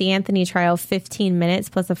the Casey Anthony trial 15 minutes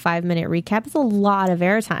plus a 5-minute recap. It's a lot of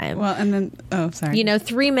airtime. Well, and then, you know,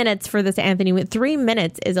 3 minutes for this Anthony. 3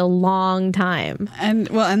 minutes is a long time. And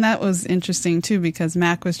that was interesting, too, because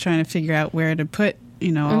Mac was trying to figure out where to put,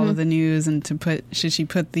 you know, all of the news, and should she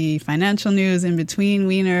put the financial news in between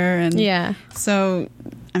Wiener? And so,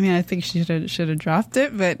 I mean, I think she should have dropped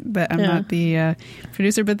it, but I'm not the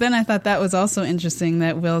producer. But then I thought that was also interesting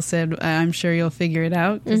that Will said, I'm sure you'll figure it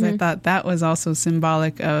out, because I thought that was also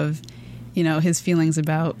symbolic of, you know, his feelings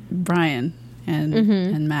about Brian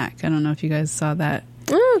and Mac. I don't know if you guys saw that.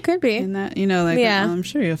 Oh, it could be. In that, you know, like, well, I'm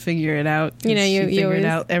sure you'll figure it out. You know, you figured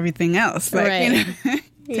out everything else. Like, right. You know,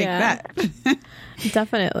 take that.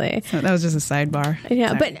 Definitely. So that was just a sidebar. Yeah,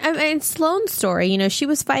 Sorry. but I mean, Sloane's story, you know, she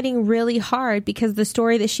was fighting really hard because the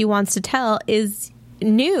story that she wants to tell is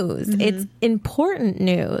news. It's important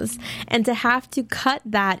news. And to have to cut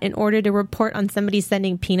that in order to report on somebody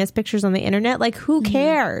sending penis pictures on the internet, like, who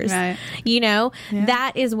cares? Right. You know,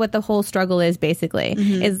 that is what the whole struggle is, basically,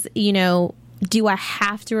 is, you know, do I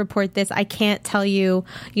have to report this? I can't tell you,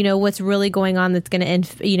 what's really going on that's going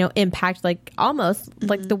to, impact like almost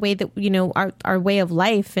like the way that, our way of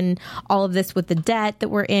life and all of this with the debt that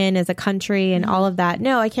we're in as a country and all of that.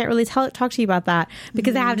 No, I can't really talk to you about that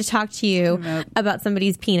because I have to talk to you about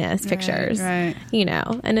somebody's penis pictures, right.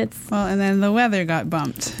 And it's... Well, and then the weather got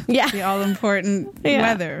bumped. Yeah. The all-important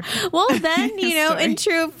weather. Well, then, in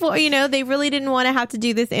true, they really didn't want to have to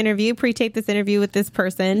do this interview, pre-tape this interview with this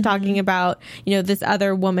person talking about, this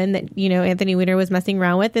other woman that, Anthony Weiner was messing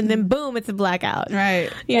around with, and then boom, it's a blackout.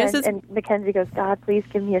 Right. And Mackenzie goes, God, please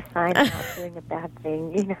give me a sign I'm not doing a bad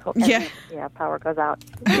thing, And power goes out.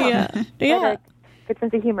 Yeah. Good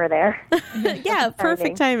sense of humor there. Yeah,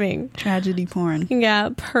 perfect timing. Tragedy porn. Yeah,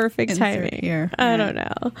 perfect timing. Here. I don't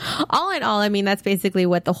know. All in all, I mean, that's basically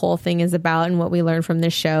what the whole thing is about, and what we learned from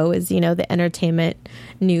this show is, the entertainment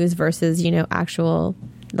news versus, actual...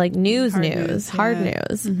 like hard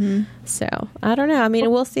news. Mm-hmm. So I don't know. I mean,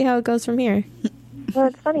 we'll see how it goes from here. Well,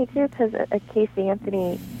 it's funny too because a Casey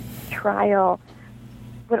Anthony trial.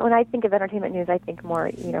 When I think of entertainment news, I think more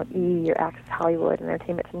or Access Hollywood and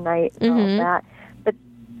Entertainment Tonight and all of that. But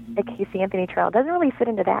a Casey Anthony trial doesn't really fit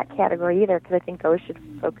into that category either because I think those should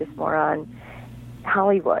focus more on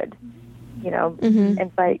Hollywood.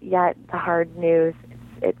 And but yet the hard news.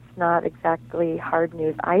 It's not exactly hard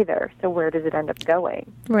news either. So where does it end up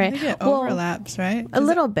going? Right. I think it overlaps, right? A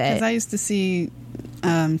little bit. Because I used to see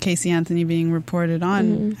Casey Anthony being reported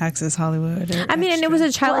on Access Hollywood. I mean, and it was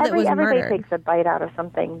a child that was murdered. Everybody takes a bite out of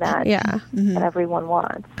something that that everyone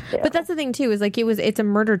wants. But that's the thing too, is like it's a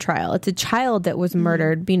murder trial. It's a child that was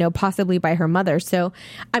murdered, possibly by her mother. So,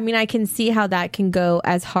 I mean, I can see how that can go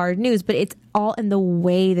as hard news, but it's all in the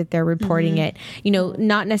way that they're reporting it,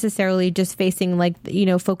 not necessarily just facing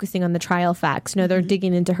focusing on the trial facts. They're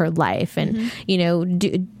digging into her life and,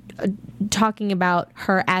 talking about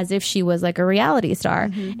her as if she was like a reality star.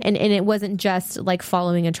 And it wasn't just like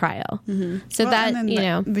following a trial. So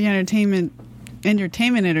the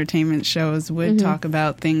entertainment shows would talk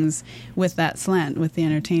about things with that slant, with the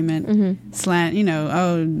entertainment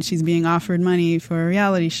slant, she's being offered money for a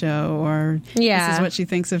reality show, or this is what she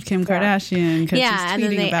thinks of Kim Kardashian because she's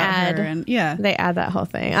tweeting about her. And they add that whole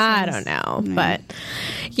thing. I don't know. But,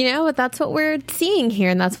 but that's what we're seeing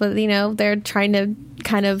here. And that's what, they're trying to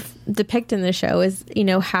kind of depict in the show is,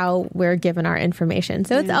 how we're given our information.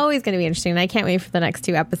 So it's always going to be interesting. And I can't wait for the next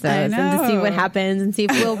 2 episodes and to see what happens and see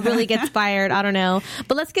if we'll really get fired. I don't know.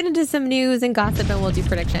 But let's get into some news and gossip and we'll do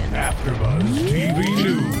predictions. AfterBuzz TV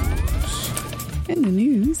News. In the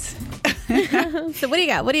news. So what do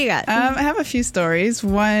you got? I have a few stories.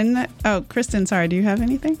 One, Kristen, sorry, do you have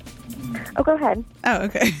anything? Oh, go ahead. Oh,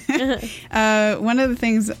 okay. One of the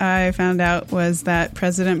things I found out was that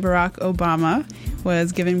President Barack Obama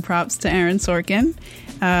was giving props to Aaron Sorkin.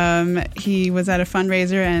 He was at a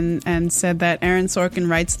fundraiser and said that Aaron Sorkin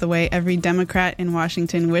writes the way every Democrat in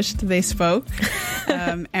Washington wished they spoke.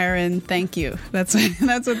 Aaron, thank you. That's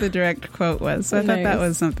what the direct quote was. So I thought that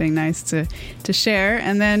was something nice to share.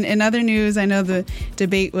 And then in other news, I know the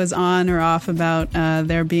debate was on or off about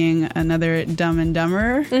there being another Dumb and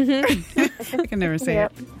Dumber. I can never say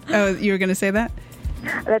it. Oh, you were going to say that?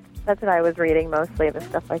 That's what I was reading mostly, the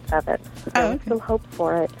stuff like that. There's still hope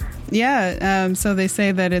for it. Yeah, so they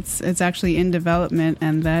say that it's actually in development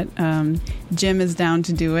and that Jim is down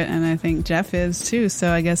to do it, and I think Jeff is too.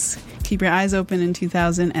 So I guess keep your eyes open in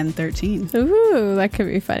 2013. Ooh, that could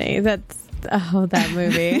be funny. That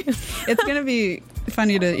movie. It's going to be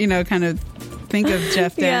funny to kind of think of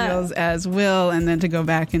Jeff Daniels as Will, and then to go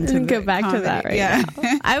back into back to that right now.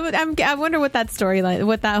 I wonder what that storyline,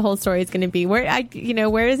 what that whole story is going to be. Where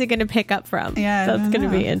is it going to pick up from? Yeah, that's going to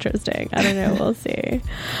be interesting. I don't know. We'll see.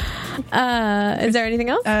 Is there anything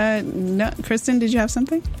else? No, Kristen, did you have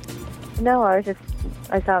something? No, I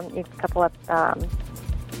saw a couple of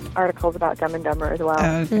articles about Dumb and Dumber as well.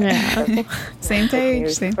 Okay. Yeah. Same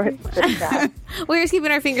page. We're just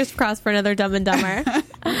keeping our fingers crossed for another Dumb and Dumber.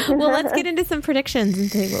 Well, let's get into some predictions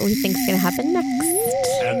and see what we think is going to happen next.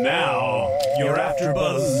 And now, your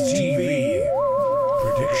AfterBuzz TV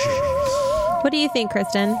predictions. What do you think,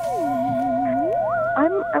 Kristen?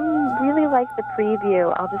 I'm really like the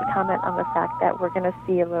preview. I'll just comment on the fact that we're going to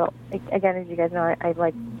see a little. Again, as you guys know, I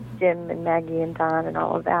like Jim and Maggie and Don and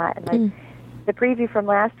all of that, and the preview from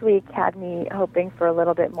last week had me hoping for a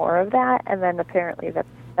little bit more of that, and then apparently that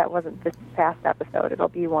wasn't this past episode. It'll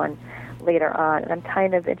be one later on, and I'm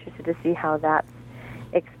kind of interested to see how that's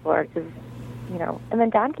explored, because, and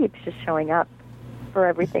then Don keeps just showing up for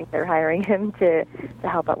everything. They're hiring him to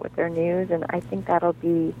help out with their news, and I think that'll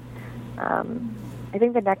be I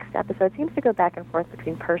think the next episode seems to go back and forth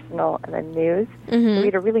between personal and then news. Mm-hmm. We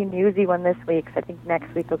had a really newsy one this week, so I think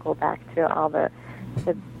next week we'll go back to all the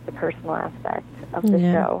personal aspect of the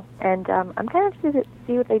show. And I'm kind of interested to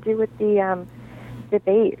see what they do with the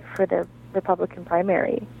debate for the Republican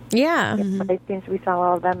primary. Yeah. We saw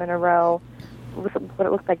all of them in a row with what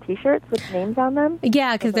it looks like T-shirts with names on them.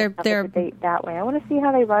 Yeah, because they're debate that way. I want to see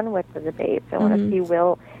how they run with the debates. I want to see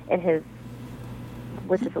Will in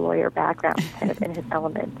with his lawyer background, kind of in his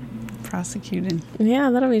element. Prosecuting.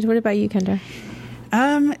 Yeah, that'll be. What about you, Kendra?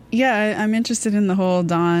 I'm interested in the whole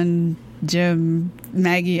Dawn, Jim,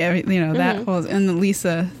 Maggie, that whole, and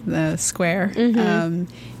Lisa, the square.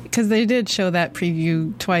 Because they did show that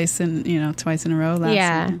preview twice in a row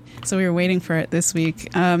last season. So we were waiting for it this week.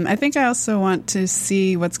 I think I also want to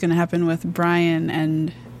see what's going to happen with Brian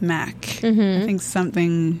and Mac. I think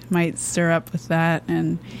something might stir up with that,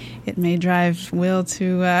 and it may drive Will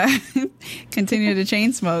to continue to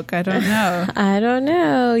chain smoke. I don't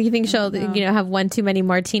know. You think she'll have one too many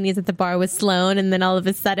martinis at the bar with Sloane, and then all of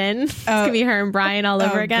a sudden it's going to be her and Brian all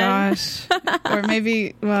over again? Gosh. Or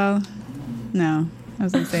maybe, no. I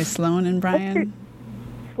was going to say Sloane and Brian.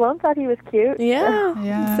 Sloane thought he was cute.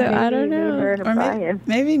 Yeah. So I don't know. Or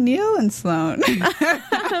maybe Neil and Sloane.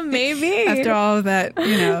 Maybe. After all of that,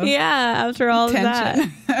 Yeah, after all tension.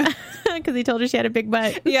 of that. Because he told her she had a big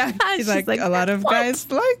butt. Yeah. She's like, a lot of guys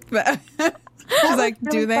like that. She's like,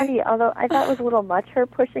 really do they? Funny, although I thought it was a little much, her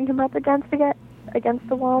pushing him up against the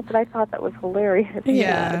wall, but I thought that was hilarious.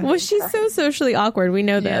 Yeah. Well, she's so socially awkward. We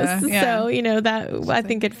know this. Yeah. So, that I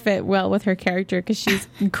think it fit well with her character because she's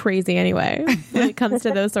crazy anyway when it comes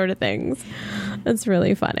to those sort of things. It's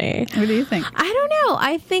really funny. What do you think? I don't know.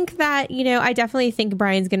 I think that, I definitely think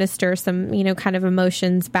Brian's going to stir some, kind of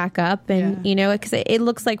emotions back up. And, because it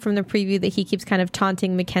looks like from the preview that he keeps kind of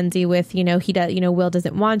taunting Mackenzie with, he does, Will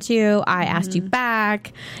doesn't want you. I asked you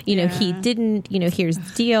back. He didn't, here's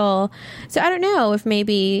the deal. So I don't know if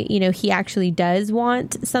maybe, he actually does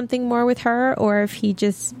want something more with her, or if he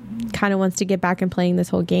just kind of wants to get back and playing this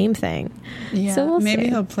whole game thing. Yeah. So maybe see.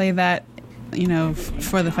 he'll play that,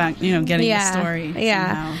 for the fact, getting the story. Yeah.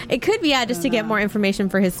 Somehow. It could be, just to get more information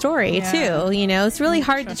for his story, too. It's really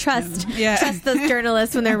hard to trust those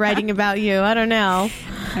journalists when they're writing about you. I don't know.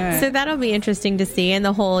 Right. So that'll be interesting to see. And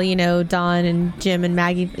the whole, Dawn and Jim and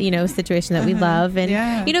Maggie, situation that we love. And,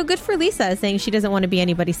 good for Lisa saying she doesn't want to be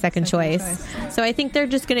anybody's second choice. So I think they're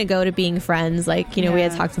just going to go to being friends like, we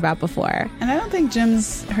had talked about before. And I don't think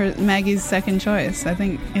Maggie's second choice. I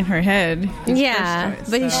think in her head, his first choice,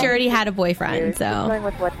 but she already had a boyfriend. So going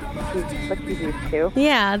with what she's used to.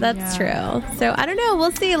 Yeah, that's true. So I don't know.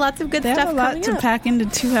 We'll see. Lots of good stuff coming up. They have a lot to pack into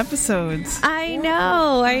 2 episodes. I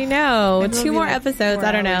know. 2 more episodes.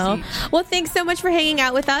 I don't know. Each. Well, thanks so much for hanging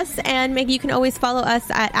out with us. And Maggie, you can always follow us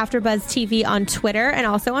at AfterBuzz TV on Twitter and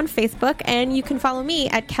also on Facebook. And you can follow me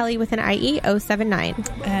at Kellie with an IE 079.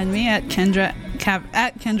 And me at Kendra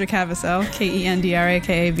Cavasel, KendraKavasele. And me at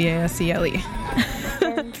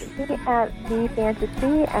The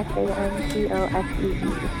Fantasy,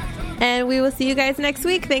 FANTOSEE. And we will see you guys next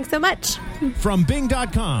week. Thanks so much. From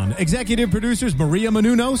Bing.com, executive producers Maria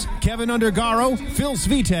Menounos, Kevin Undergaro, Phil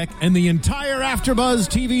Svitek, and the entire AfterBuzz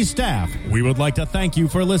TV staff, we would like to thank you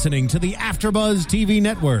for listening to the AfterBuzz TV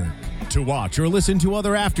network. To watch or listen to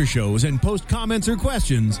other after shows and post comments or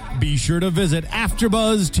questions, be sure to visit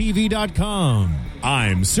AfterBuzzTV.com.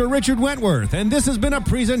 I'm Sir Richard Wentworth, and this has been a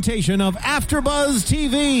presentation of AfterBuzz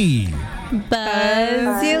TV.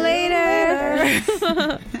 Buzz you later.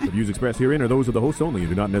 The views expressed herein are those of the hosts only and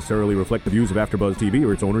do not necessarily reflect the views of AfterBuzz TV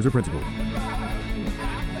or its owners or principals.